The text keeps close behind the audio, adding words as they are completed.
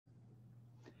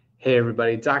Hey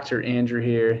everybody, Dr. Andrew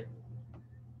here,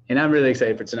 and I'm really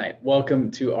excited for tonight. Welcome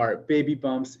to our Baby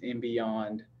Bumps and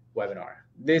Beyond webinar.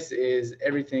 This is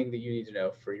everything that you need to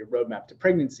know for your roadmap to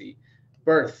pregnancy,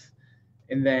 birth,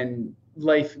 and then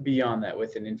life beyond that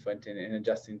with an infant and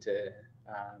adjusting to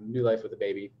new life with a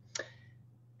baby.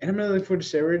 And I'm really looking forward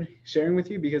to sharing with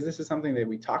you because this is something that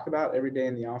we talk about every day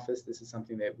in the office. This is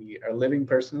something that we are living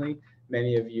personally.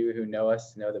 Many of you who know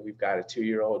us know that we've got a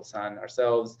 2-year-old son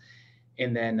ourselves.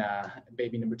 And then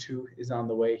baby number 2 is on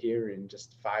the way here in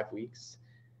just 5 weeks,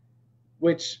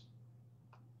 which,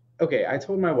 okay, I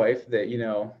told my wife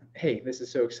that, hey, this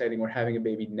is so exciting. We're having a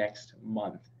baby next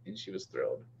month. And she was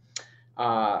thrilled.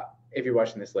 If you're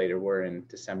watching this later, we're in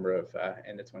December of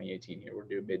end of 2018 here. We're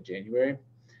due mid-January.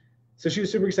 So she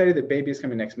was super excited that baby is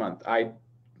coming next month. I,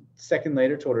 second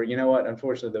later, told her, you know what,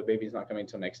 unfortunately, the baby's not coming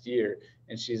until next year.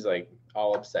 And she's like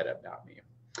all upset about me.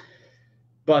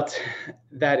 But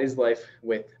that is life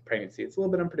with pregnancy. It's a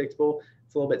little bit unpredictable.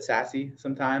 It's a little bit sassy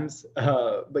sometimes.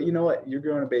 But you know what? You're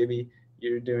growing a baby.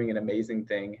 You're doing an amazing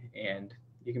thing. And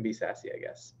you can be sassy, I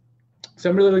guess. So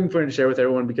I'm really looking forward to share with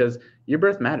everyone because your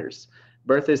birth matters.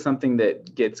 Birth is something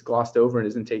that gets glossed over and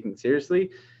isn't taken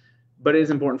seriously. But it is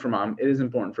important for mom. It is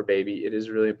important for baby. It is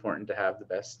really important to have the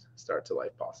best start to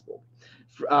life possible.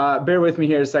 Bear with me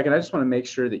here a second. I just want to make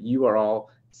sure that you are all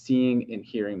seeing and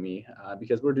hearing me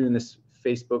because we're doing this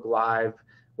Facebook Live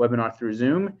webinar through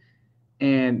Zoom.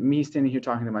 And me standing here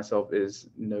talking to myself is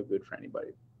no good for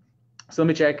anybody. So let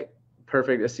me check.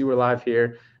 Perfect. I see we're live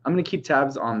here. I'm going to keep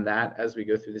tabs on that as we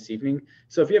go through this evening.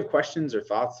 So if you have questions or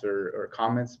thoughts or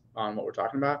comments on what we're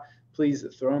talking about, please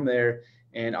throw them there.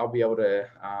 And I'll be able to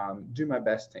do my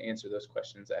best to answer those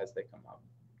questions as they come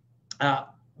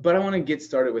up. But I want to get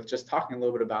started with just talking a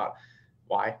little bit about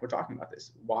why we're talking about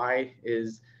this. Why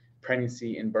is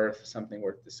pregnancy and birth something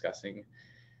worth discussing?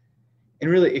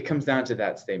 And really, it comes down to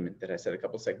that statement that I said a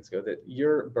couple seconds ago, that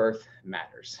your birth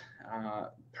matters.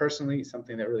 Personally,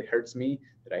 something that really hurts me,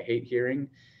 that I hate hearing,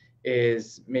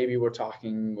 is maybe we're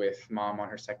talking with mom on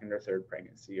her second or third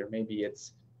pregnancy, or maybe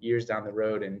it's years down the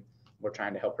road and we're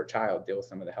trying to help her child deal with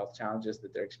some of the health challenges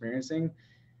that they're experiencing.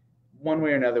 One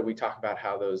way or another, we talk about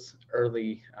how those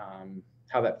early,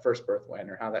 how that first birth went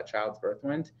or how that child's birth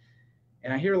went.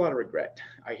 And I hear a lot of regret.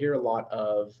 I hear a lot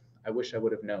of, I wish I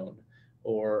would have known,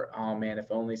 or, oh man, if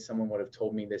only someone would have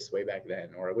told me this way back then,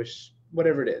 or I wish,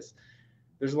 whatever it is.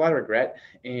 There's a lot of regret.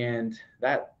 And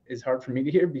that is hard for me to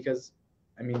hear because,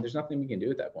 I mean, there's nothing we can do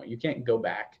at that point. You can't go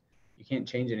back. You can't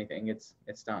change anything. It's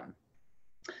done.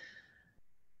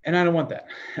 And I don't want that.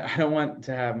 I don't want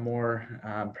to have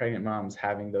more pregnant moms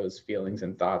having those feelings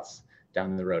and thoughts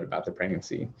down the road about the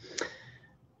pregnancy,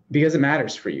 because it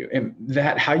matters for you. And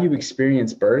that how you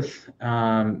experience birth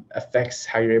affects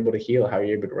how you're able to heal, how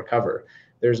you're able to recover.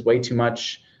 There's way too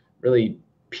much really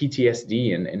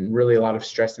PTSD and really a lot of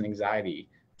stress and anxiety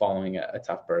following a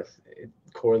tough birth. It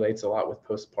correlates a lot with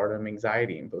postpartum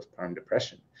anxiety and postpartum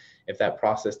depression. If that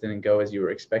process didn't go as you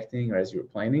were expecting or as you were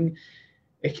planning,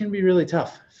 it can be really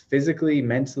tough, physically,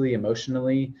 mentally,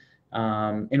 emotionally,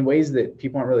 in ways that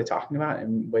people aren't really talking about,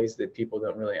 and ways that people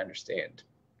don't really understand.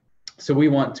 So we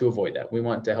want to avoid that. We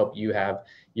want to help you have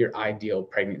your ideal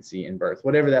pregnancy and birth,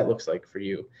 whatever that looks like for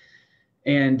you.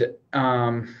 And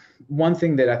one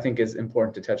thing that I think is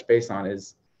important to touch base on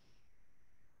is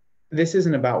this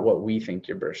isn't about what we think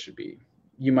your birth should be.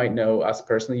 You might know us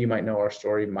personally. You might know our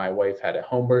story. My wife had a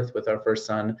home birth with our first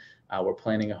son. We're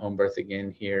planning a home birth again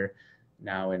here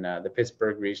now in the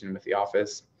Pittsburgh region with the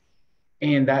office.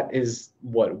 And that is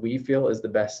what we feel is the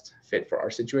best fit for our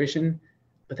situation,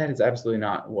 but that is absolutely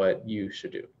not what you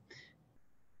should do.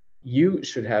 You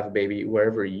should have a baby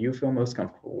wherever you feel most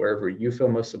comfortable, wherever you feel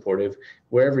most supportive,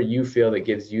 wherever you feel that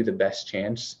gives you the best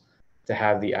chance to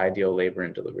have the ideal labor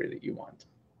and delivery that you want.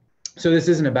 So this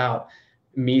isn't about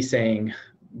me saying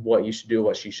what you should do,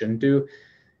 what you shouldn't do.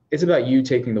 It's about you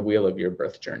taking the wheel of your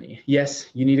birth journey. Yes,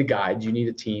 you need a guide, you need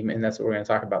a team, and that's what we're going to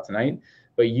talk about tonight.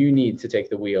 But you need to take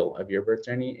the wheel of your birth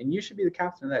journey, and you should be the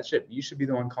captain of that ship. You should be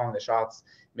the one calling the shots,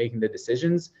 making the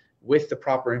decisions with the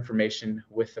proper information,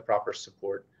 with the proper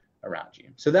support around you.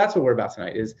 So that's what we're about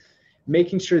tonight, is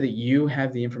making sure that you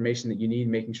have the information that you need,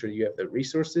 making sure you have the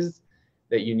resources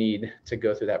that you need to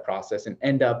go through that process and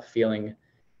end up feeling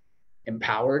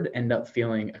empowered, end up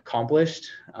feeling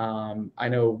accomplished. I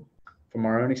know from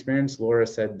our own experience, Laura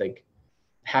said, like,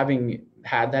 having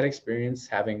had that experience,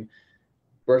 having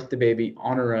birthed a baby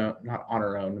on her own, not on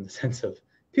her own in the sense of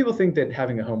people think that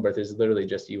having a home birth is literally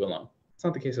just you alone. It's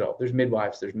not the case at all. There's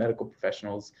midwives, there's medical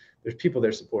professionals, there's people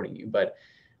there supporting you, but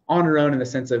on her own in the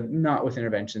sense of not with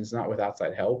interventions, not with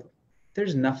outside help,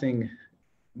 there's nothing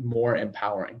more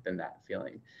empowering than that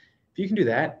feeling. If you can do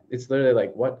that, it's literally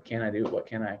like, what can I do? What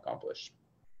can I accomplish?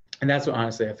 And that's what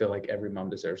honestly I feel like every mom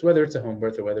deserves, whether it's a home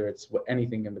birth or whether it's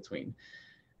anything in between.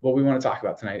 What we want to talk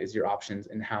about tonight is your options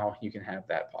and how you can have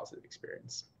that positive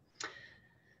experience.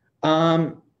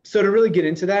 So to really get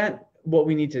into that, what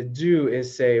we need to do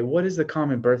is say, what is the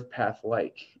common birth path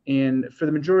like? And for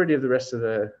the majority of the rest of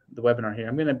the webinar here,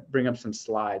 I'm going to bring up some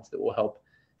slides that will help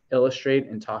illustrate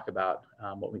and talk about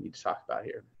what we need to talk about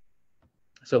here.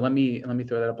 So let me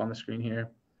throw that up on the screen here.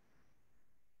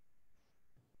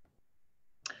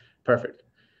 Perfect.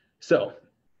 So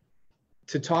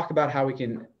to talk about how we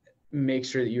can make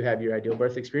sure that you have your ideal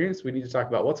birth experience, we need to talk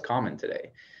about what's common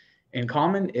today. And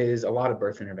common is a lot of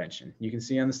birth intervention. You can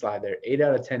see on the slide there, 8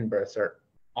 out of 10 births are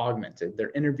augmented.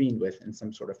 They're intervened with in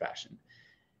some sort of fashion.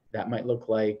 That might look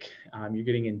like you're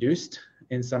getting induced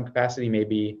in some capacity.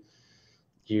 Maybe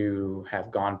you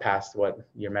have gone past what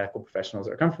your medical professionals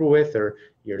are comfortable with, or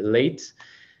you're late.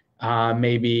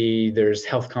 Maybe there's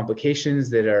health complications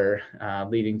that are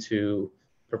leading to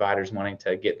providers wanting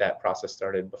to get that process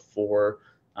started before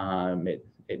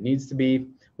it needs to be.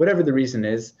 Whatever the reason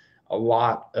is, a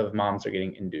lot of moms are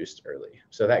getting induced early.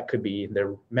 So that could be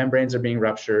their membranes are being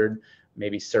ruptured,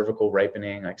 maybe cervical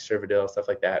ripening, like cervidil, stuff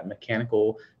like that,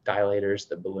 mechanical dilators,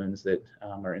 the balloons that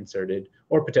are inserted,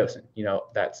 or Pitocin,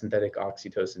 that synthetic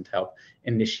oxytocin to help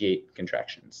initiate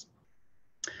contractions.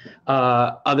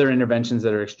 Other interventions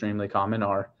that are extremely common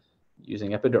are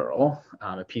using epidural,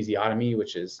 episiotomy,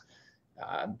 which is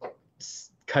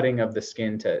cutting of the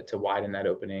skin to widen that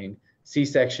opening,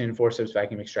 C-section, forceps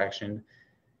vacuum extraction.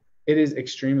 It is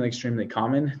extremely, extremely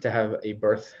common to have a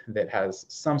birth that has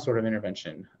some sort of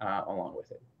intervention along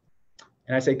with it.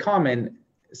 And I say common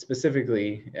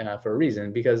specifically for a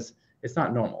reason, because it's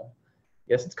not normal.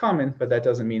 Yes, it's common, but that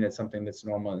doesn't mean it's something that's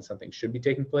normal and something should be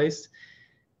taking place.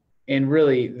 And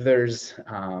really, there's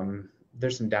some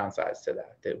downsides to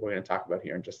that we're going to talk about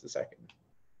here in just a second.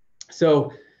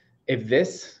 So if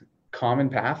this common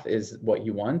path is what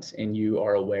you want and you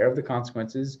are aware of the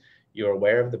consequences, you're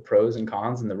aware of the pros and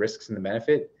cons and the risks and the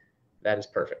benefit, that is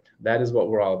perfect. That is what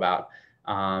we're all about.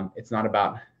 It's not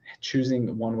about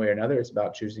choosing one way or another. It's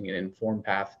about choosing an informed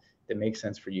path that makes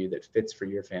sense for you, that fits for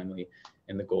your family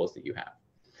and the goals that you have.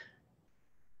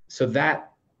 So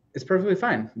that is perfectly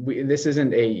fine. This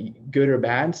isn't a good or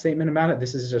bad statement about it.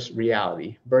 This is just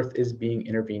reality. Birth is being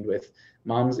intervened with.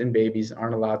 Moms and babies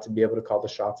aren't allowed to be able to call the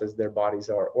shots as their bodies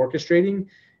are orchestrating,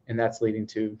 and that's leading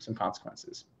to some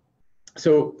consequences.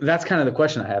 So that's kind of the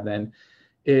question I have then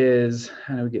is,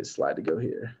 how do we get a slide to go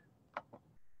here?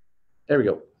 There we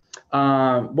go.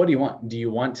 What do you want? Do you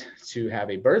want to have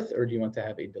a birth or do you want to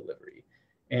have a delivery?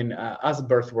 And us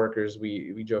birth workers,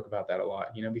 we joke about that a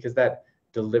lot, because that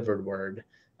delivered word,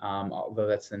 although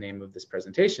that's the name of this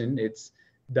presentation, it's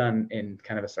done in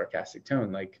kind of a sarcastic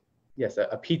tone. Like, yes,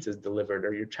 a pizza is delivered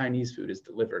or your Chinese food is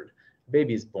delivered. A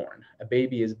baby is born. A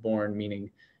baby is born,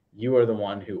 meaning you are the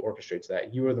one who orchestrates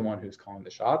that. You are the one who's calling the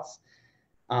shots,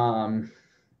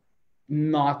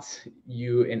 not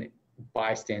you, an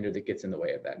bystander that gets in the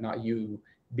way of that. Not you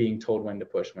being told when to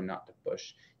push, when not to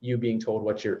push. You being told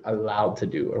what you're allowed to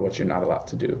do or what you're not allowed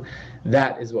to do.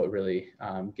 That is what really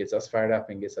gets us fired up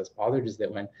and gets us bothered, is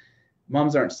that when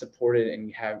moms aren't supported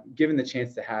and have given the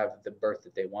chance to have the birth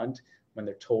that they want, when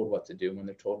they're told what to do, when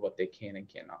they're told what they can and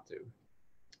cannot do.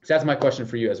 So that's my question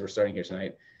for you as we're starting here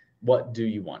tonight. What do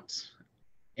you want?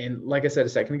 And like I said a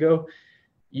second ago,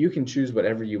 you can choose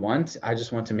whatever you want. I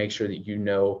just want to make sure that you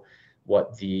know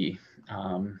what the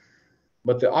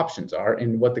options are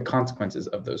and what the consequences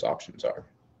of those options are.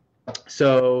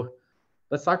 So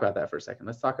let's talk about that for a second.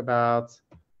 Let's talk about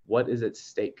what is at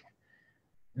stake.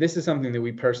 This is something that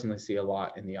we personally see a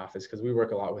lot in the office because we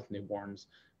work a lot with newborns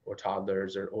or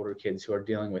toddlers or older kids who are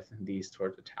dealing with these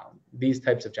types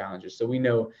of challenges. So we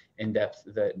know in depth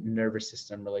the nervous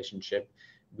system relationship.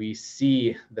 We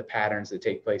see the patterns that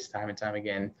take place time and time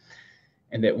again.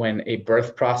 And that when a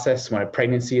birth process, when a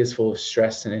pregnancy is full of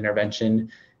stress and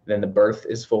intervention, then the birth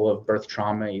is full of birth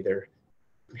trauma, either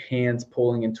hands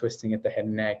pulling and twisting at the head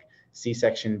and neck,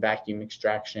 C-section, vacuum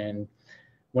extraction.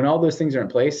 When all those things are in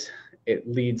place, it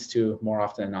leads to, more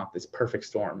often than not, this perfect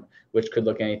storm, which could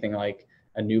look anything like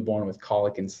a newborn with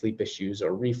colic and sleep issues,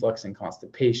 or reflux and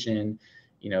constipation,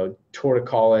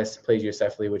 torticollis,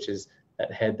 plagiocephaly, which is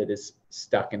that head that is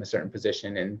stuck in a certain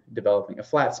position and developing a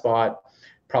flat spot,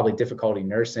 probably difficulty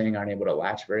nursing, aren't able to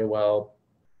latch very well.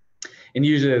 And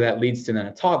usually that leads to then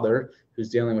a toddler who's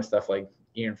dealing with stuff like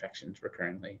ear infections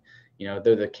recurrently.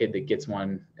 They're the kid that gets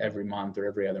one every month or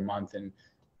every other month and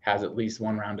has at least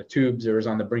one round of tubes or is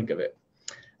on the brink of it.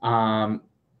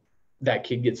 That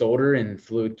kid gets older and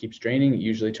fluid keeps draining. It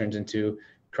usually turns into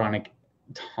chronic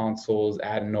tonsils,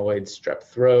 adenoids, strep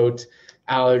throat,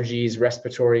 allergies,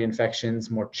 respiratory infections,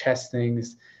 more chest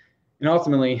things. And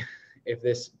ultimately, if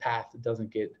this path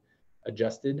doesn't get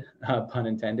adjusted, pun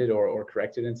intended, or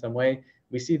corrected in some way,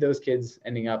 we see those kids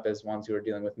ending up as ones who are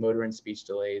dealing with motor and speech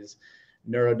delays,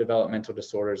 neurodevelopmental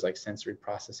disorders like sensory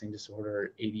processing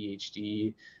disorder,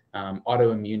 ADHD,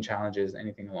 autoimmune challenges,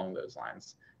 anything along those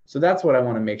lines. So that's what I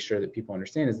want to make sure that people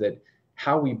understand, is that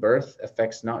how we birth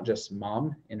affects not just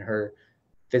mom in her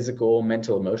physical,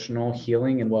 mental, emotional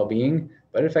healing and well-being,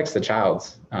 but it affects the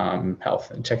child's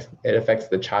health. It affects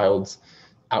the child's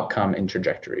outcome and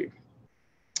trajectory.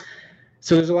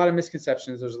 So there's a lot of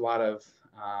misconceptions. There's a lot of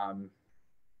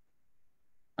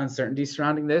uncertainty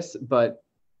surrounding this, but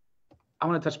I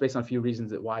want to touch base on a few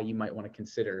reasons that why you might want to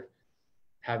consider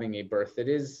having a birth that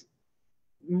is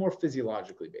more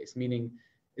physiologically based, meaning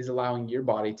is allowing your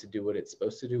body to do what it's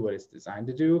supposed to do, what it's designed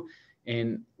to do,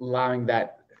 and allowing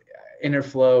that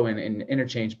interflow and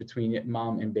interchange between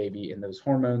mom and baby and those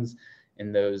hormones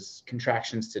and those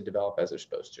contractions to develop as they're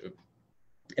supposed to.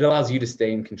 It allows you to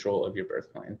stay in control of your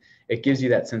birth plan. It gives you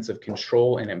that sense of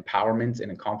control and empowerment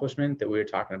and accomplishment that we were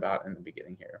talking about in the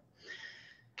beginning here.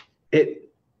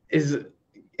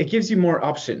 It gives you more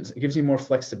options. It gives you more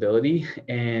flexibility.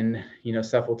 And,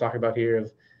 stuff we'll talk about here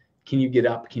of, can you get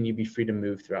up? Can you be free to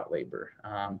move throughout labor?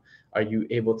 Are you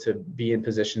able to be in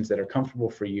positions that are comfortable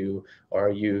for you? Or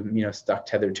are you, stuck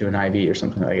tethered to an IV or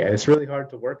something like that? It's really hard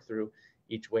to work through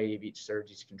each wave, each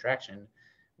surge, each contraction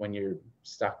when you're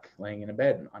stuck laying in a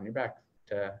bed on your back,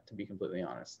 to be completely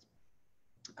honest.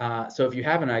 So if you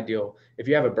have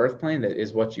a birth plan that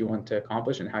is what you want to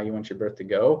accomplish and how you want your birth to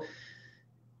go,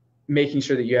 making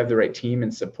sure that you have the right team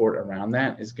and support around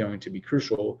that is going to be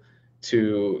crucial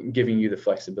to giving you the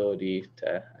flexibility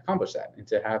to accomplish that and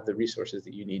to have the resources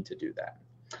that you need to do that.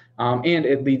 And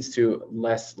it leads to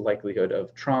less likelihood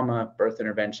of trauma, birth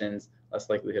interventions, less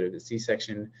likelihood of a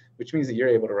C-section, which means that you're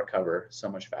able to recover so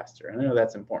much faster. And I know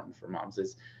that's important for moms,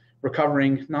 is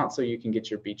recovering not so you can get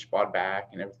your beach bod back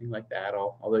and everything like that,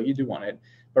 although you do want it,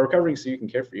 but recovering so you can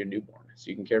care for your newborn, so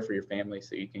you can care for your family,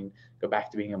 so you can go back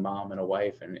to being a mom and a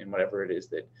wife and whatever it is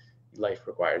that life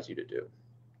requires you to do.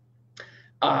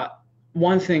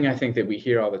 One thing I think that we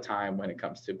hear all the time when it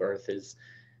comes to birth is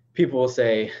people will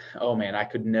say, oh man, I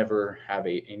could never have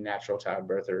a natural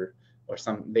childbirth, or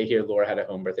they hear Laura had a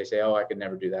home birth. They say, oh, I could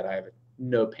never do that. I have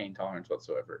no pain tolerance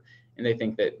whatsoever. And they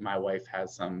think that my wife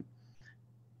has some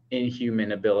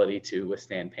inhuman ability to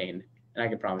withstand pain. And I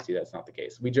can promise you that's not the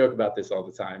case. We joke about this all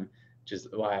the time, which is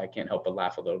why I can't help but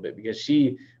laugh a little bit, because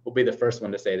she will be the first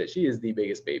one to say that she is the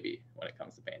biggest baby when it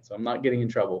comes to pain. So I'm not getting in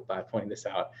trouble by pointing this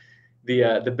out.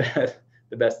 The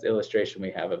best illustration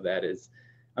we have of that is,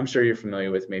 I'm sure you're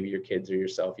familiar with, maybe your kids or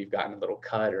yourself, you've gotten a little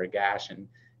cut or a gash, and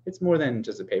it's more than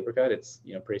just a paper cut. It's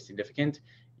pretty significant.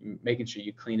 Making sure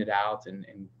you clean it out and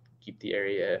keep the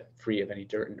area free of any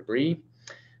dirt and debris.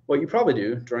 What you probably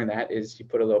do during that is you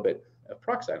put a little bit of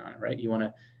peroxide on it, right? You want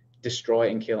to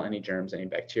destroy and kill any germs, any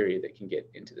bacteria that can get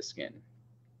into the skin.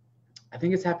 I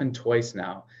think it's happened twice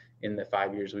now in the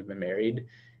 5 years we've been married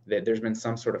that there's been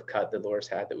some sort of cut that Laura's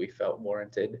had that we felt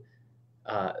warranted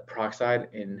peroxide,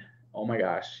 and oh my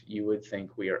gosh, you would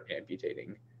think we are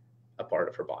amputating a part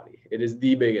of her body. It is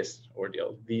the biggest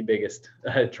ordeal, the biggest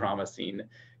trauma scene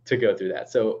to go through that.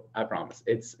 So I promise,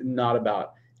 it's not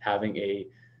about having a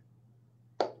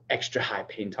extra high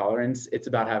pain tolerance. It's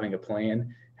about having a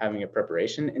plan, having a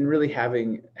preparation, and really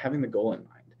having the goal in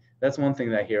mind. That's one thing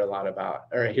that I hear a lot about,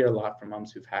 or I hear a lot from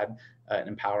moms who've had an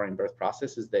empowering birth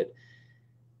process, is that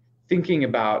thinking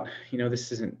about,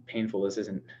 this isn't painful, this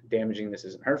isn't damaging, this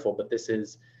isn't hurtful, but this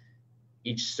is,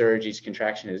 each surge, each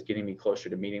contraction is getting me closer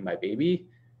to meeting my baby,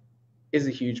 is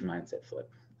a huge mindset flip.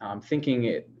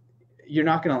 You're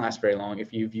not going to last very long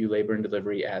if you view labor and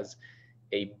delivery as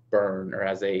a burn or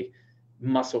as a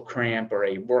muscle cramp or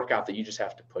a workout that you just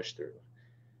have to push through.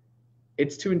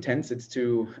 It's too intense. It's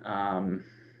too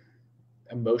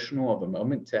emotional of a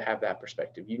moment to have that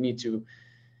perspective. You need to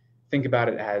think about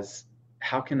it as,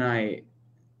 how can I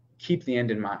keep the end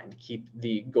in mind, keep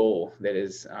the goal that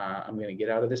is, I'm going to get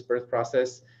out of this birth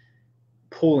process,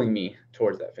 pulling me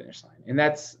towards that finish line. And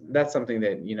that's something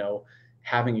that,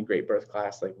 having a great birth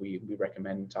class like we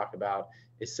recommend and talk about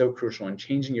is so crucial in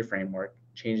changing your framework,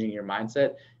 changing your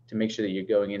mindset to make sure that you're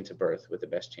going into birth with the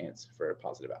best chance for a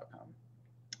positive outcome.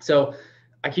 So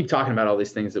I keep talking about all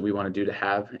these things that we want to do to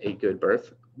have a good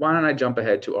birth. Why don't I jump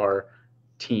ahead to our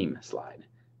team slide?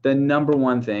 The number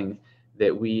one thing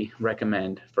that we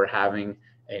recommend for having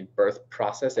a birth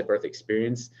process, a birth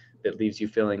experience that leaves you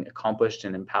feeling accomplished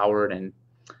and empowered and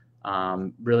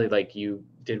really like you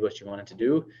did what you wanted to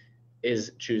do,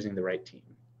 is choosing the right team.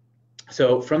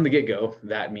 So from the get-go,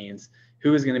 that means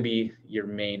who is going to be your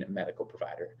main medical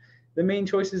provider. The main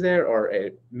choices there are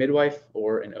a midwife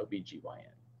or an OBGYN.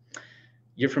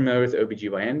 You're familiar with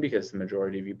OBGYN because the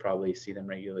majority of you probably see them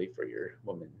regularly for your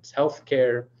women's health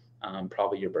care,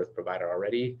 probably your birth provider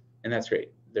already, and that's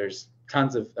great. There's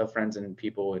tons of friends and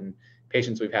people and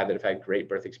patients we've had that have had great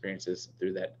birth experiences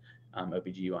through that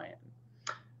OBGYN.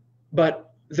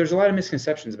 But there's a lot of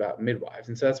misconceptions about midwives,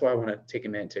 and so that's why I want to take a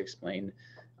minute to explain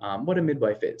what a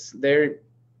midwife is. They're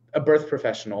a birth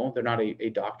professional. They're not a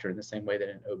doctor in the same way that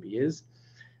an OB is,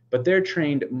 but they're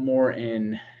trained more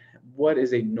in what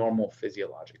is a normal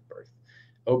physiologic birth.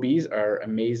 OBs are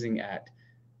amazing at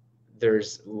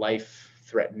there's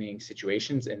life-threatening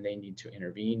situations and they need to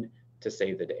intervene to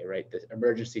save the day, right? The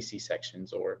emergency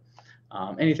C-sections or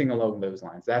anything along those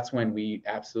lines. That's when we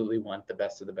absolutely want the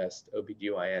best of the best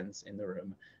OBGYNs in the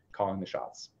room calling the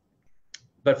shots.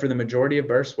 But for the majority of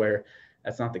births where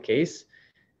that's not the case,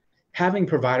 having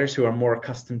providers who are more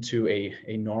accustomed to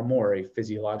a normal or a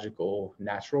physiological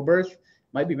natural birth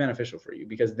might be beneficial for you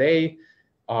because they're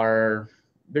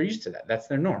used to that. That's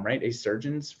their norm, right? A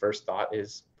surgeon's first thought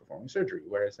is performing surgery,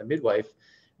 whereas a midwife,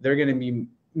 they're going to be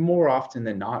more often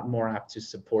than not more apt to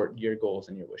support your goals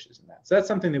and your wishes in that. So that's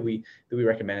something that we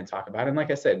recommend and talk about. And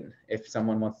like I said, if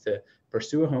someone wants to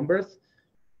pursue a home birth,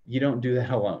 you don't do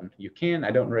that alone. You can,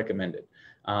 I don't recommend it.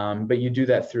 But you do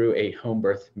that through a home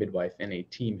birth midwife and a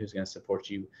team who's going to support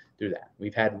you through that.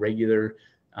 We've had regular,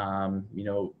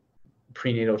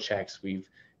 prenatal checks. We've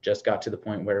just got to the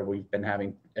point where we've been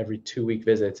having every 2-week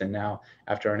visits. And now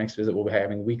after our next visit, we'll be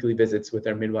having weekly visits with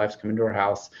our midwives coming to our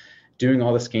house, doing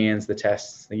all the scans, the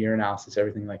tests, the urinalysis,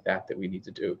 everything like that we need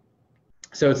to do.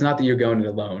 So it's not that you're going it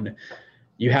alone.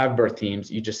 You have birth teams,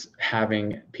 you just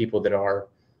having people that are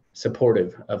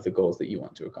supportive of the goals that you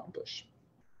want to accomplish.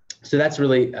 So that's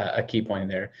really a key point in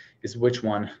there is which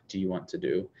one do you want to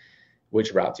do?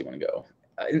 Which route do you want to go?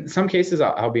 In some cases,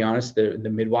 I'll be honest, the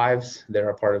midwives that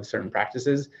are part of certain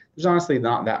practices, there's honestly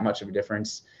not that much of a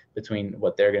difference between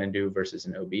what they're going to do versus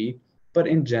an OB. But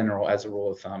in general, as a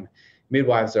rule of thumb,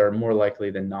 midwives are more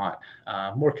likely than not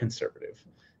more conservative,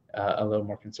 a little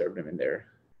more conservative in their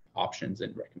options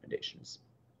and recommendations.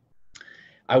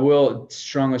 I will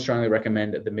strongly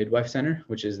recommend the Midwife Center,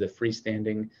 which is the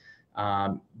freestanding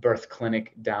birth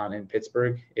clinic down in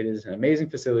Pittsburgh. It is an amazing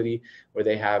facility where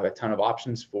they have a ton of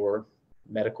options for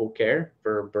medical care,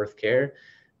 for birth care,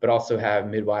 but also have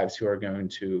midwives who are going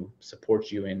to support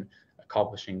you in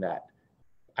accomplishing that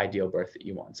ideal birth that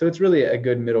you want. So it's really a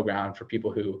good middle ground for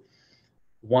people who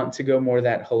want to go more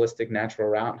that holistic natural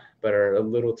route, but are a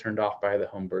little turned off by the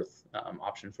home birth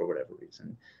option for whatever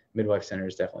reason. Midwife Center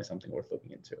is definitely something worth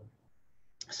looking into.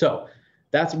 So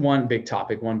that's one big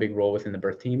topic, one big role within the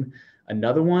birth team.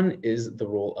 Another one is the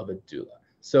role of a doula.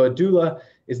 So a doula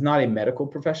is not a medical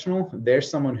professional. They're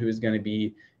someone who is going to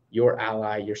be your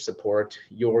ally, your support,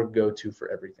 your go-to for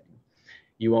everything.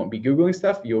 You won't be Googling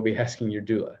stuff, you'll be asking your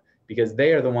doula because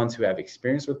they are the ones who have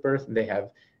experience with birth and they have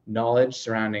knowledge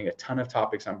surrounding a ton of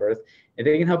topics on birth, and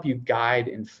they can help you guide,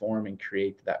 inform, and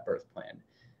create that birth plan.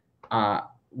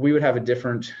 We would have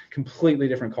a completely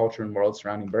different culture and world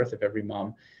surrounding birth if every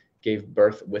mom gave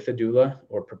birth with a doula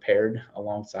or prepared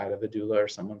alongside of a doula or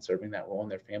someone serving that role in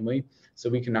their family. So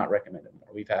we cannot recommend it more.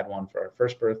 We've had one for our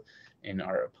first birth and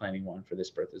are planning one for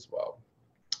this birth as well.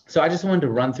 So I just wanted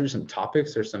to run through some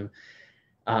topics or some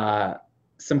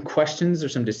questions or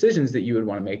some decisions that you would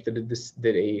want to make that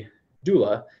a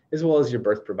doula, as well as your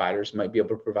birth providers, might be able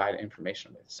to provide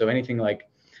information with. So anything like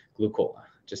glucola.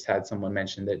 Just had someone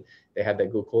mention that they had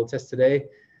that glucola test today.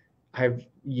 I've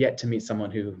yet to meet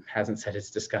someone who hasn't said it's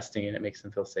disgusting and it makes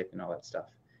them feel sick and all that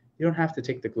stuff. You don't have to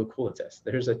take the glucola test.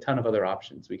 There's a ton of other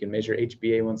options. We can measure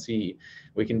HbA1c.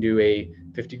 We can do a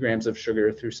 50 grams of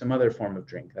sugar through some other form of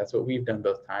drink. That's what we've done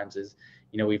both times is,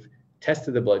 we've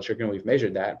tested the blood sugar and we've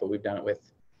measured that, but we've done it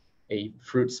with a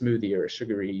fruit smoothie or a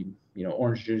sugary,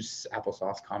 orange juice,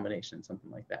 applesauce combination,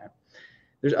 something like that.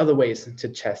 There's other ways to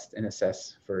test and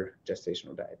assess for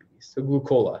gestational diabetes. So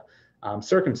glucola,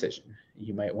 circumcision,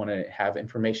 you might want to have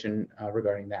information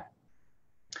regarding that.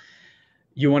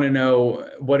 You want to know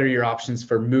what are your options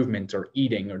for movement or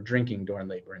eating or drinking during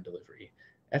labor and delivery.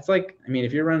 That's like,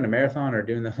 if you're running a marathon or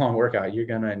doing the long workout, you're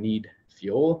going to need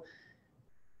fuel.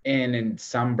 And in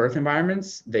some birth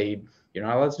environments, you're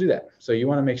not allowed to do that. So you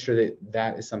want to make sure that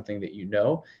that is something that you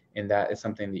know, and that is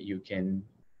something that you can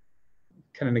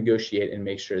kind of negotiate and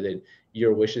make sure that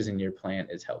your wishes and your plan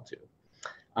is held to.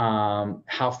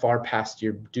 How far past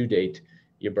your due date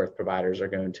your birth providers are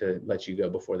going to let you go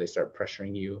before they start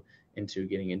pressuring you into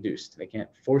getting induced. They can't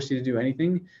force you to do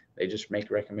anything. They just make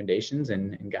recommendations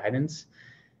and guidance.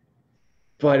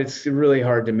 But it's really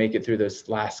hard to make it through those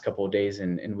last couple of days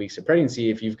and weeks of pregnancy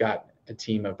if you've got a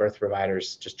team of birth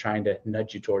providers just trying to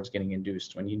nudge you towards getting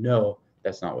induced when you know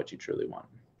that's not what you truly want.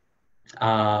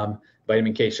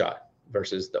 Vitamin K shot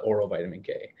versus the oral vitamin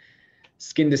K.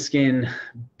 Skin to skin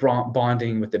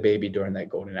bonding with the baby during that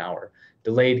golden hour.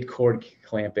 Delayed cord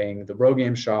clamping, the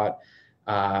RhoGAM shot,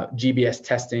 GBS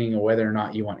testing, or whether or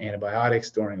not you want antibiotics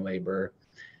during labor.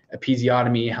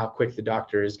 Episiotomy, how quick the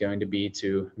doctor is going to be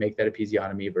to make that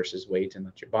episiotomy versus wait and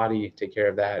let your body take care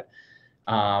of that.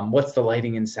 What's the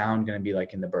lighting and sound going to be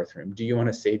like in the birth room? Do you want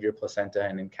to save your placenta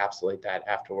and encapsulate that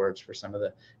afterwards for some of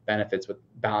the benefits with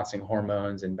balancing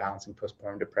hormones and balancing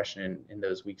postpartum depression in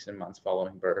those weeks and months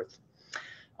following birth?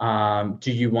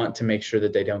 Do you want to make sure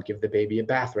that they don't give the baby a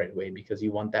bath right away because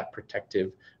you want that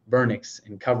protective vernix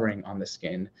and covering on the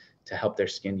skin to help their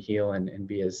skin heal and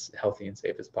be as healthy and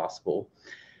safe as possible?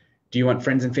 Do you want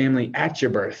friends and family at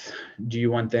your birth? Do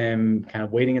you want them kind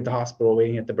of waiting at the hospital,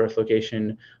 waiting at the birth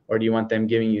location, or do you want them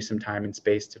giving you some time and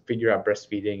space to figure out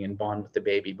breastfeeding and bond with the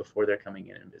baby before they're coming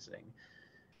in and visiting?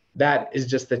 That is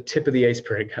just the tip of the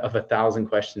iceberg of 1,000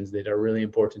 questions that are really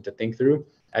important to think through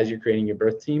as you're creating your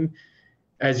birth team,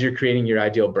 as you're creating your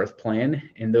ideal birth plan.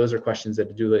 And those are questions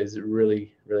that a doula is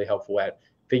really, really helpful at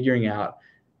figuring out.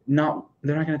 They're not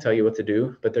going to tell you what to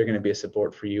do, but they're going to be a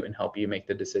support for you and help you make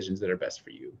the decisions that are best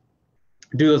for you.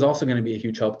 Doula is also going to be a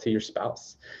huge help to your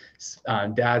spouse.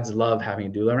 Dads love having a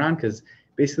doula around because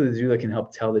basically the doula can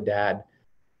help tell the dad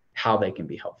how they can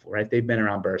be helpful, right? They've been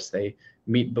around births, they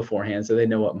meet beforehand, so they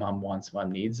know what mom wants,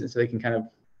 mom needs, and so they can kind of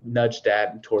nudge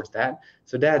dad towards that.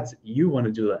 So dads, you want a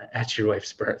doula at your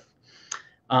wife's birth.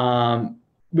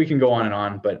 We can go on and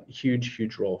on, but huge,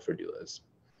 huge role for doulas.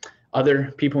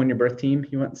 Other people in your birth team,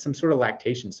 you want some sort of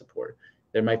lactation support.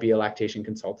 There might be a lactation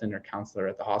consultant or counselor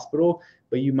at the hospital,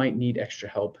 but you might need extra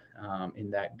help in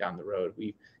that down the road.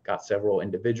 We've got several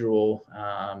individual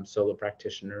solo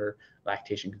practitioner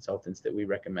lactation consultants that we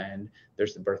recommend.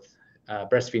 There's the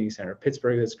Breastfeeding Center of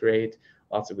Pittsburgh that's great.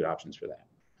 Lots of good options for that.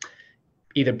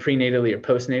 Either prenatally or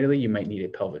postnatally, you might need a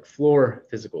pelvic floor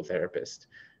physical therapist.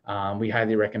 We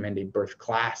highly recommend a birth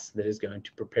class that is going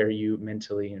to prepare you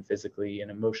mentally and physically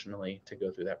and emotionally to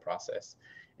go through that process.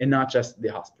 And not just the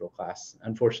hospital class.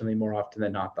 Unfortunately, more often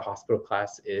than not, the hospital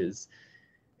class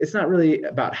it's not really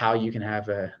about how you can have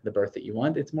the birth that you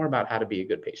want. It's more about how to be a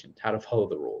good patient, how to follow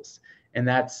the rules. And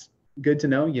that's good to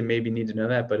know. You maybe need to know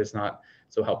that, but it's not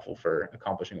so helpful for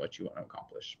accomplishing what you want to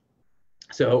accomplish.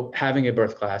 So having a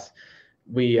birth class,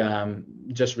 we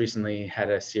just recently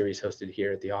had a series hosted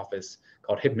here at the office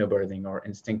called Hypnobirthing or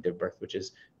Instinctive Birth, which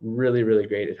is really, really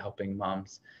great at helping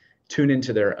moms tune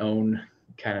into their own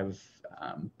kind of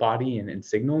body and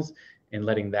signals and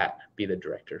letting that be the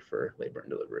director for labor and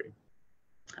delivery.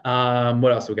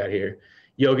 What else we got here?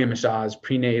 Yoga and massage,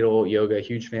 prenatal yoga,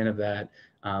 huge fan of that.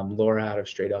 Laura out of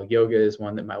Straight L Yoga is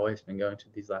one that my wife's been going to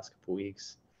these last couple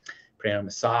weeks. Prenatal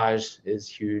massage is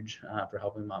huge for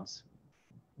helping mom's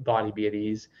body be at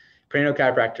ease. Prenatal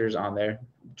chiropractors on there.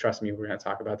 Trust me, we're going to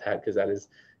talk about that because that is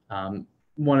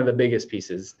one of the biggest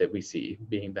pieces that we see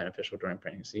being beneficial during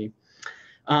pregnancy.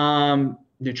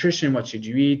 Nutrition, what should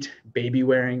you eat? Baby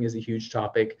wearing is a huge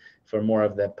topic for more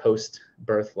of the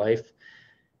post-birth life.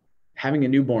 Having a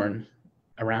newborn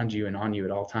around you and on you at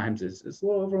all times is a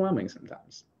little overwhelming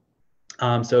sometimes.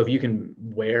 So if you can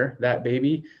wear that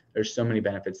baby, there's so many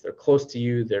benefits. They're close to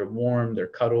you, they're warm, they're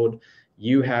cuddled.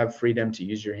 You have freedom to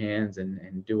use your hands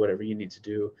and do whatever you need to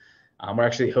do. We're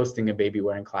actually hosting a baby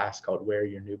wearing class called Wear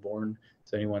Your Newborn.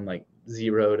 So anyone like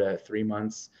 0 to 3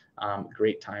 months,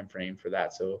 great time frame for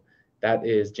that. So that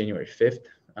is January 5th.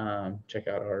 Check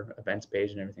out our events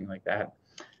page and everything like that.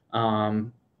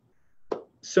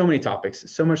 So many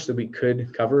topics, so much that we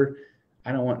could cover.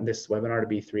 I don't want this webinar to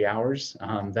be 3 hours.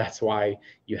 That's why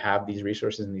you have these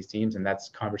resources and these teams, and that's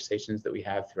conversations that we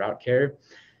have throughout care.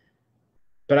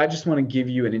 But I just want to give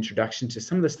you an introduction to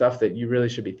some of the stuff that you really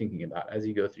should be thinking about as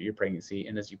you go through your pregnancy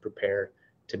and as you prepare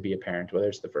to be a parent, whether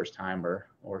it's the first time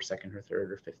or second or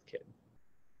third or fifth kid.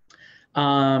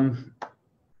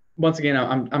 Once again,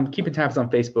 I'm keeping tabs on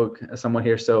Facebook somewhat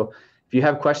here. So if you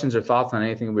have questions or thoughts on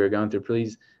anything we were going through,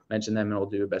 please mention them and we'll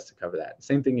do our best to cover that.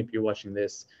 Same thing if you're watching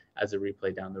this as a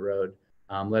replay down the road.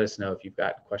 Let us know if you've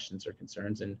got questions or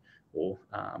concerns and we'll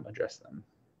address them.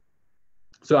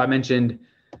 So I mentioned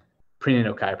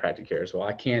prenatal chiropractic care as well.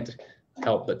 I can't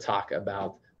help but talk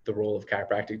about the role of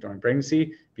chiropractic during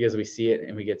pregnancy because we see it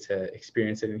and we get to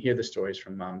experience it and hear the stories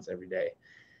from moms every day.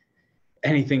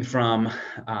 Anything from,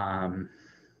 a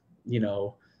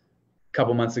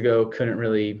couple months ago, couldn't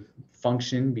really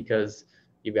function because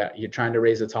you're trying to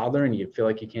raise a toddler and you feel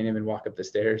like you can't even walk up the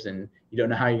stairs and you don't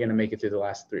know how you're going to make it through the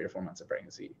last 3 or 4 months of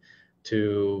pregnancy.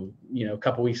 To, a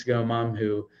couple weeks ago, a mom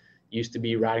who used to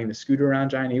be riding the scooter around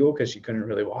Giant Eagle because she couldn't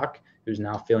really walk, who's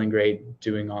now feeling great,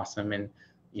 doing awesome, and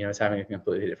is having a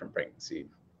completely different pregnancy.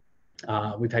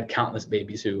 We've had countless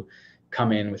babies who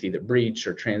come in with either breech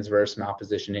or transverse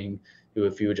malpositioning, who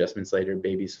a few adjustments later,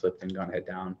 babies flipped and gone head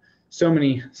down. So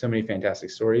many fantastic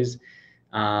stories.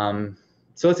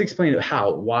 So let's explain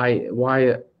how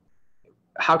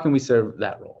can we serve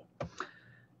that role?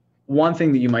 One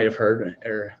thing that you might have heard,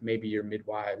 or maybe your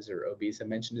midwives or OBs have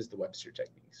mentioned, is the Webster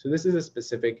technique. So this is a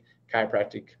specific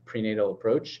chiropractic prenatal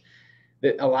approach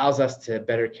that allows us to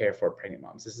better care for pregnant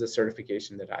moms. This is a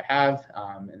certification that I have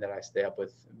and that I stay up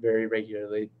with very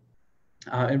regularly.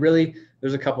 And really,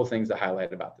 there's a couple things to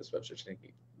highlight about this Webster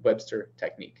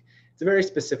technique. It's a very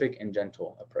specific and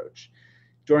gentle approach.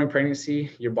 During pregnancy,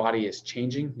 your body is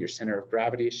changing, your center of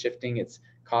gravity is shifting, it's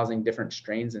causing different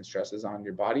strains and stresses on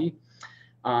your body.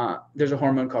 There's a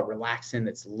hormone called relaxin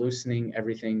that's loosening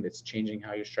everything, that's changing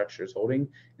how your structure is holding.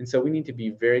 And so we need to be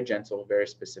very gentle, very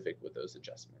specific with those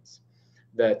adjustments.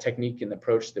 The technique and the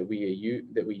approach that we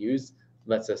use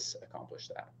lets us accomplish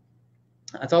that.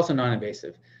 It's also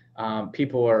non-invasive.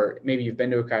 Maybe you've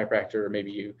been to a chiropractor, or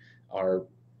maybe you are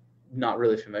not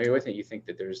really familiar with it. You think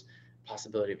that there's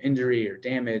possibility of injury or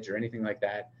damage or anything like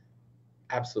that.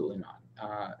 Absolutely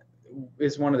not.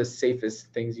 It's one of the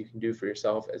safest things you can do for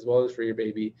yourself as well as for your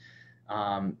baby.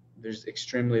 There's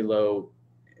extremely low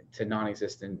to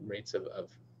non-existent rates of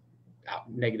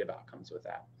negative outcomes with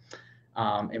that.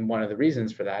 And one of the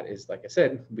reasons for that is, like I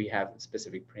said, we have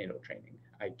specific prenatal training.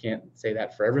 I can't say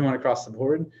that for everyone across the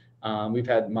board. We've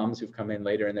had moms who've come in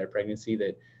later in their pregnancy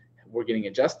that were getting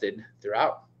adjusted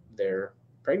throughout their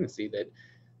pregnancy, that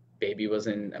baby was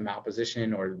in a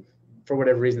malposition, or for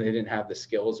whatever reason, they didn't have the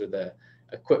skills or the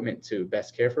equipment to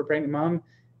best care for a pregnant mom,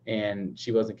 and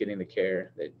she wasn't getting the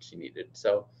care that she needed.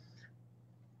 So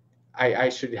I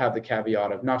should have the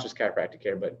caveat of not just chiropractic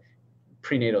care, but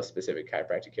prenatal specific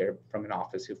chiropractic care from an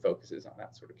office who focuses on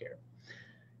that sort of care.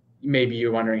 Maybe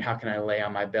you're wondering, how can I lay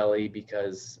on my belly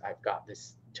because I've got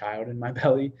this child in my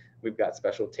belly? We've got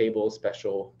special tables,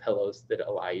 special pillows that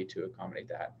allow you to accommodate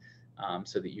that,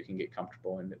 so that you can get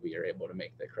comfortable and that we are able to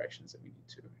make the corrections that we need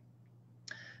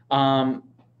to.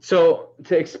 So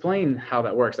to explain how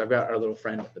that works, I've got our little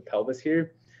friend with the pelvis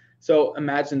here. So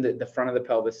imagine that the front of the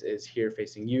pelvis is here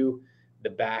facing you. The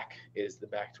back is the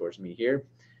back towards me here.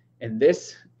 And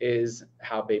this is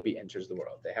how baby enters the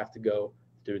world. They have to go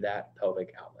through that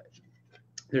pelvic outlet.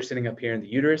 They're sitting up here in the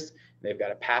uterus. They've got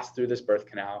to pass through this birth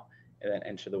canal and then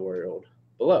enter the world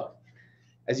below.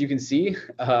 As you can see,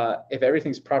 if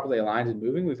everything's properly aligned and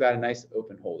moving, we've got a nice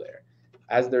open hole there.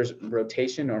 As there's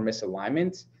rotation or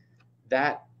misalignment,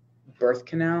 that birth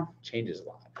canal changes a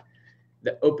lot.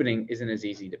 The opening isn't as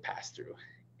easy to pass through.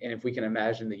 And if we can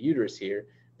imagine the uterus here,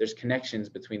 there's connections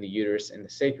between the uterus and the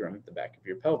sacrum, the back of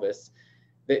your pelvis,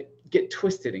 that get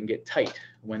twisted and get tight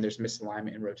when there's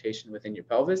misalignment and rotation within your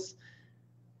pelvis.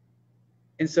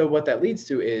 And so what that leads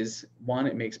to is, one,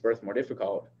 it makes birth more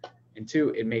difficult, and two,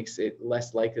 it makes it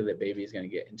less likely that baby is going to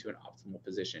get into an optimal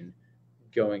position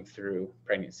going through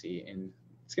pregnancy, and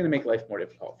it's going to make life more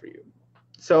difficult for you.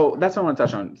 So that's what I want to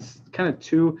touch on. It's kind of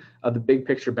two of the big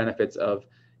picture benefits of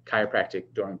chiropractic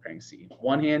during pregnancy.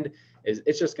 One hand is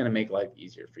it's just going to make life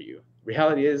easier for you.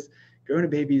 Reality is, growing a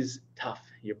baby is tough.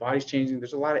 Your body's changing.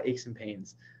 There's a lot of aches and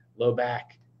pains, low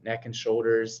back, neck and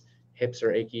shoulders, hips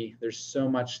are achy. There's so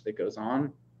much that goes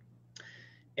on.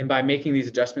 And by making these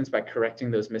adjustments, by correcting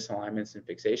those misalignments and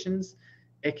fixations,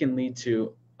 it can lead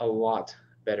to a lot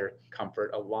better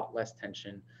comfort, a lot less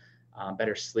tension,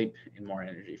 better sleep, and more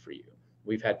energy for you.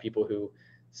 We've had people who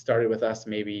started with us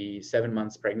maybe 7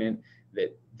 months pregnant,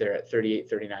 that they're at 38,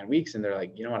 39 weeks, and they're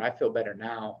like, you know what, I feel better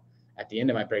now at the end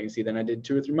of my pregnancy than I did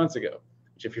 2 or 3 months ago.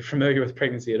 Which, if you're familiar with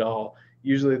pregnancy at all,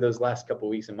 usually those last couple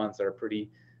of weeks and months are a pretty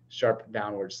sharp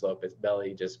downward slope as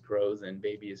belly just grows and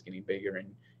baby is getting bigger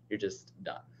and you're just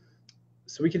done.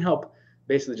 So we can help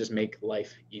basically just make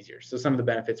life easier. So some of the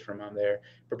benefits from mom there: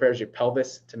 prepares your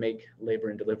pelvis to make labor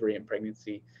and delivery and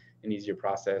pregnancy an easier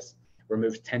process,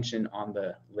 removes tension on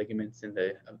the ligaments in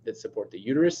that support the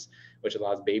uterus, which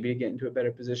allows baby to get into a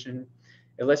better position.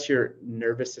 It lets your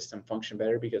nervous system function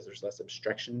better because there's less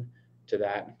obstruction to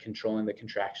that, controlling the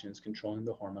contractions, controlling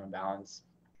the hormone balance,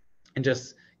 and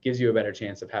just gives you a better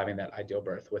chance of having that ideal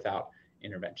birth without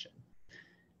intervention.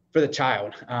 For the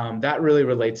child, that really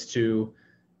relates to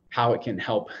how it can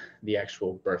help the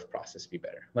actual birth process be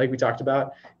better. Like we talked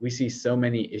about, we see so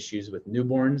many issues with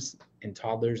newborns and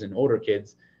toddlers and older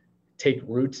kids take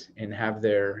root and have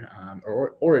their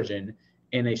origin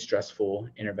in a stressful,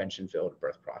 intervention-filled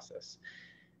birth process.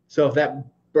 So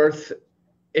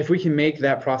if we can make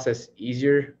that process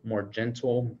easier, more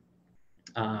gentle,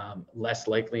 less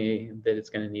likely that it's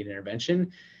going to need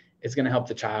intervention, it's going to help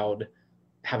the child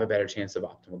have a better chance of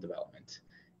optimal development.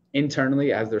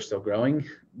 Internally, as they're still growing,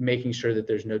 making sure that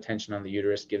there's no tension on the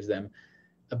uterus gives them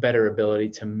a better ability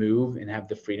to move and have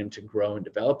the freedom to grow and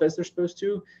develop as they're supposed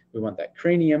to. We want that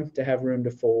cranium to have room to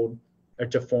fold or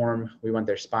to form. We want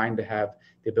their spine to have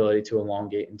the ability to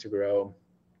elongate and to grow.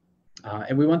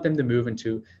 And we want them to move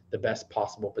into the best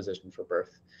possible position for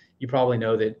birth. You probably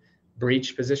know that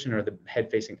breech position, or the head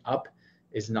facing up,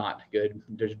 is not good.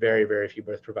 There's very, very few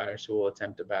birth providers who will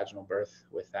attempt a vaginal birth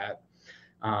with that.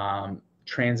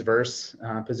 Transverse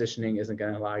positioning isn't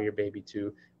going to allow your baby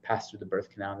to pass through the birth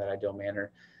canal in that ideal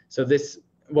manner. So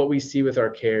what we see with our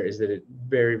care is that it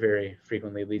very, very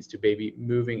frequently leads to baby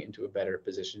moving into a better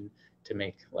position to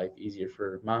make life easier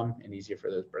for mom and easier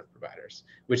for those birth providers,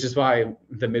 which is why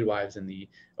the midwives and the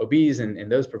OBs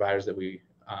and those providers that we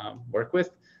work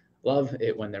with love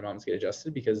it when their moms get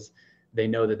adjusted, because they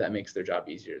know that makes their job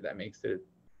easier. That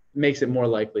makes it more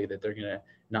likely that they're going to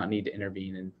not need to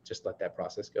intervene and just let that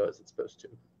process go as it's supposed to.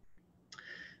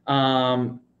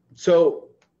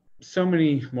 So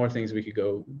many more things we could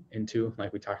go into,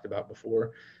 like we talked about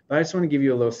before, but I just want to give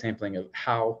you a little sampling of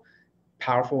how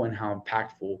powerful and how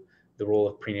impactful the role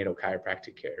of prenatal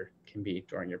chiropractic care can be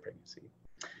during your pregnancy.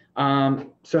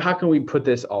 So how can we put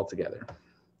this all together?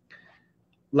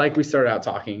 Like we started out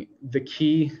talking, the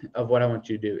key of what I want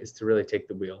you to do is to really take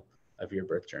the wheel of your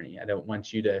birth journey. I don't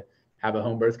want you to have a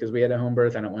home birth because we had a home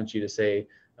birth. I don't want you to say,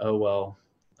 oh, well,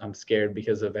 I'm scared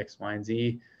because of X, Y, and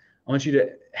Z. I want you to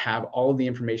have all of the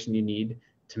information you need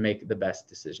to make the best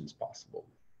decisions possible.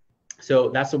 So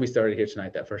that's what we started here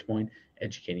tonight, that first point,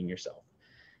 educating yourself.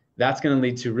 That's going to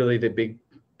lead to really the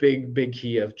big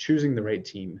key of choosing the right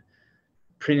team.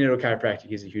 Prenatal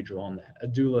chiropractic is a huge role in that. A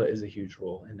doula is a huge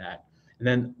role in that. And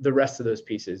then the rest of those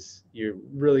pieces, you're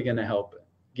really going to help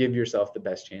give yourself the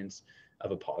best chance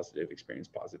of a positive experience,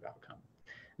 positive outcome.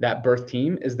 That birth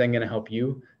team is then going to help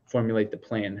you formulate the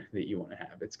plan that you want to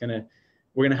have.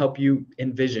 We're going to help you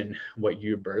envision what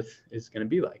your birth is going to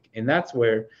be like. And that's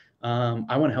where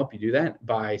I want to help you do that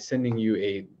by sending you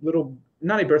a little,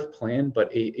 not a birth plan, but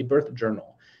a birth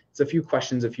journal. It's a few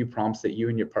questions, a few prompts that you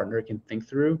and your partner can think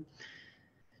through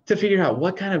to figure out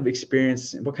what kind of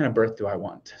experience, what kind of birth do I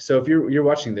want. So if you're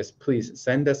watching this, please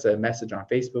send us a message on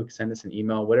Facebook, send us an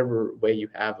email, whatever way you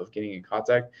have of getting in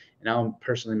contact, and I'll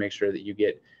personally make sure that you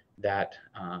get that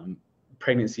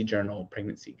pregnancy journal,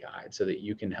 pregnancy guide, so that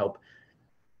you can help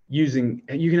use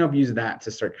that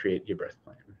to start create your birth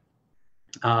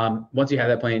plan. Once you have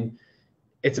that plan,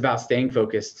 it's about staying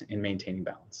focused and maintaining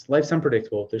balance. Life's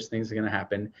unpredictable. There's things that are going to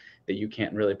happen that you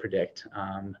can't really predict.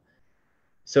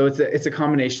 So it's a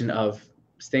combination of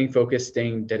staying focused,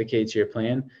 staying dedicated to your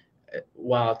plan,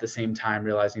 while at the same time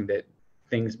realizing that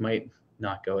things might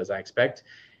not go as I expect.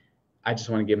 I just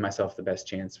want to give myself the best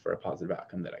chance for a positive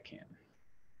outcome that I can.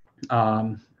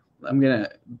 I'm going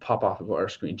to pop off of our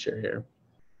screen share here.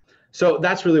 So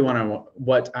that's really what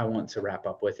I want to wrap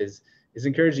up with is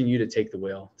encouraging you to take the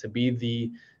wheel, to be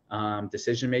the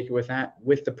decision maker with that,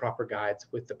 with the proper guides,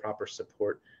 with the proper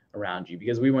support around you,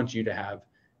 because we want you to have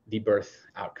the birth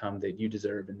outcome that you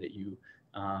deserve and that you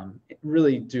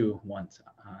really do want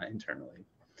internally.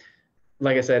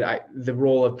 Like I said, the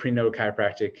role of prenatal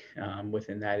chiropractic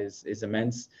within that is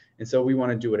immense. And so we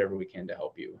want to do whatever we can to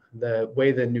help you. The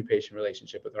way the new patient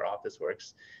relationship with our office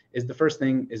works is the first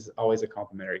thing is always a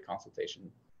complimentary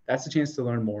consultation. That's a chance to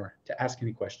learn more, to ask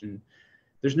any question.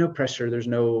 There's no pressure. There's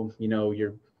no,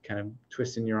 you're kind of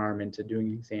twisting your arm into doing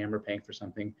an exam or paying for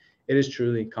something. It is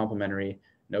truly complimentary,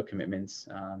 no commitments,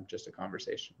 just a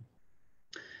conversation.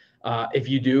 If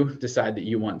you do decide that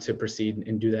you want to proceed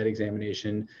and do that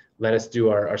examination, let us do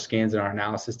our scans and our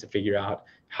analysis to figure out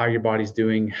how your body's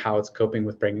doing, how it's coping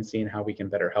with pregnancy, and how we can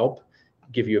better help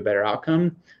give you a better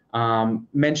outcome.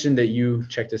 Mention that you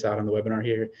checked us out on the webinar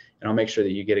here, and I'll make sure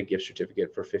that you get a gift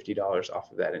certificate for $50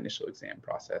 off of that initial exam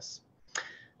process.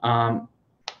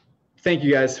 Thank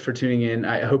you guys for tuning in.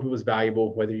 I hope it was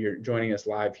valuable, whether you're joining us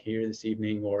live here this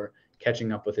evening or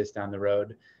catching up with us down the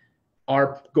road.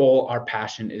 Our goal, our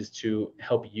passion is to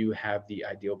help you have the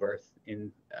ideal birth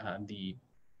in the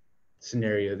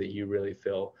scenario that you really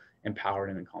feel empowered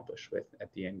and accomplished with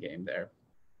at the end game there.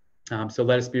 So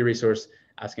let us be a resource,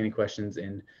 ask any questions,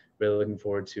 and really looking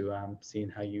forward to seeing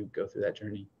how you go through that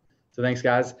journey. So thanks,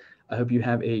 guys. I hope you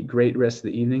have a great rest of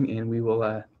the evening, and we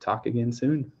will talk again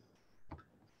soon.